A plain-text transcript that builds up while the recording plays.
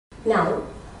Now,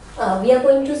 we are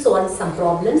going to solve some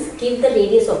problems. Give the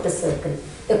radius of the circle.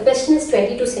 The question is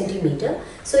 22 centimeter.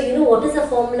 So, you know what is the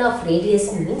formula of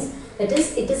radius means? That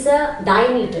is, it is a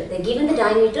diameter. Given the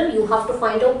diameter, you have to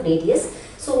find out radius.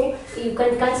 So, you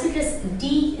can consider as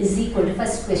D is equal to,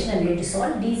 first question I am going to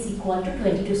solve, D is equal to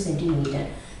 22 centimeter.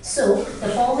 So, the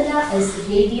formula is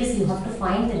radius, you have to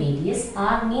find the radius.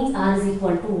 R means R is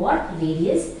equal to what?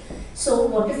 Radius. So,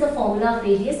 what is the formula of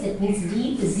radius? That means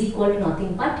D is equal to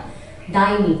nothing but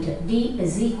diameter. D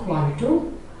is equal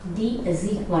to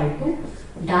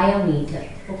diameter.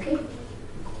 Okay,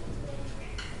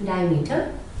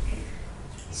 diameter.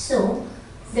 So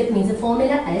that means the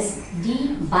formula is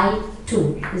D by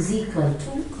 2 is equal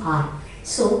to R.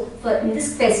 So for in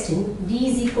this question, D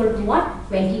is equal to what?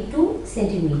 22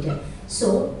 centimeter.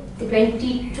 So the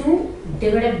 22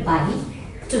 divided by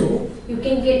 2, you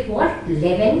can get what?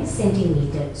 11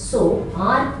 centimeter. So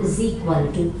R is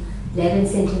equal to 11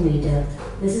 centimeter.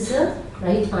 This is the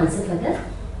right answer for the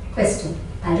question.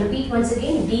 I'll repeat once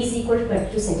again. D is equal to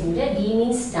 22 centimeter. D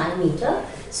means diameter.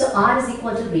 So R is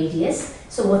equal to radius.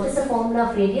 So what is the formula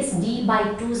of radius? D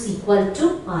by 2 is equal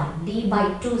to R. D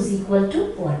by 2 is equal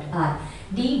to what? R.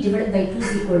 D divided by 2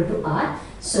 is equal to R.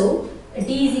 So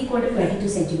D is equal to 22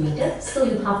 centimeter. So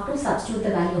you have to substitute the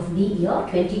value of D here,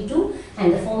 22,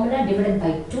 and the formula divided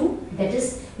by 2, that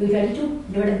is 22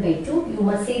 divided by 2, you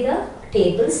must say the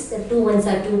tables. The 2 ones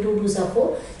are 2, 2 2s are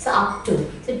 4, so up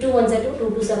to. So 2 ones are 2,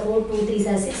 2 2s are 4, 2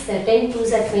 3s are 6, the 10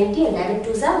 2s are 20, and 11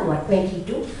 2s are what?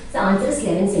 22. So answer is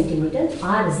 11 centimeter.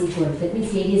 R is equal to, that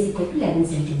means radius is equal to 11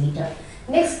 centimeter.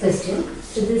 Next question.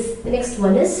 So the next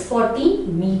one is 40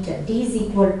 meter. D is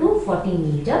equal to 40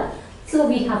 meter. So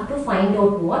we have to find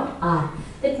out what? R.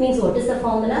 That means what is the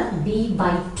formula? D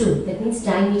by 2. That means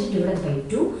diameter divided by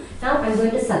 2. Now I am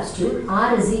going to substitute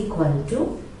R is equal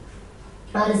to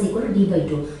D by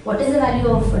 2. What is the value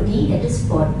of D? That is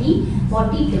 40.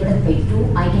 40 divided by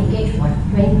 2, I can get what?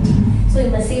 20. So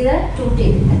you must say the 2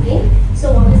 table again.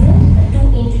 So what is that? 2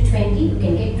 into 20, you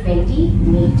can get 20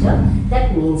 meter.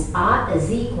 That means R is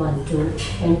equal to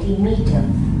 20 meter.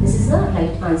 This is the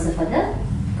right answer for the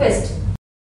question.